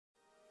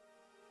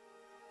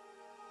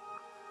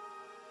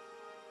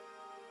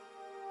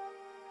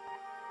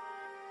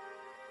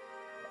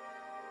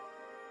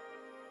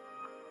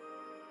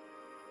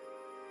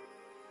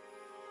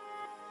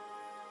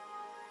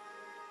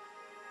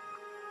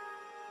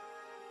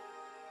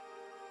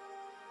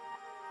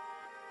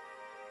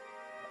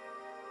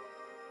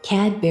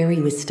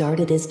Cadbury was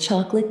started as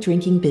chocolate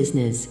drinking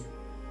business.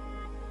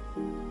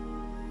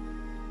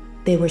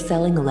 They were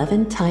selling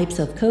 11 types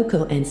of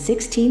cocoa and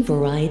 16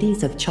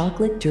 varieties of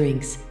chocolate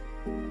drinks.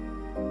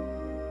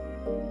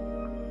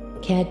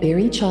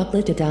 Cadbury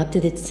Chocolate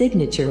adopted its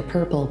signature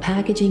purple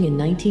packaging in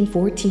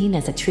 1914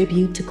 as a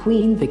tribute to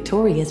Queen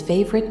Victoria's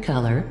favorite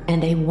color,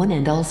 and they won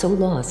and also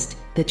lost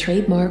the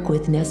trademark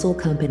with Nestle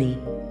Company.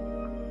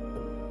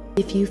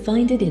 If you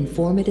find it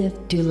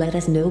informative, do let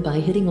us know by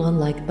hitting on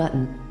like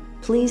button.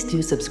 Please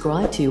do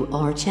subscribe to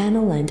our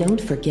channel and don't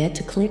forget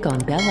to click on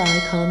bell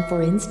icon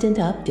for instant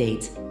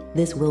updates.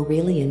 This will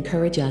really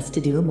encourage us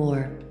to do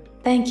more.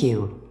 Thank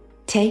you.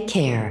 Take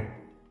care.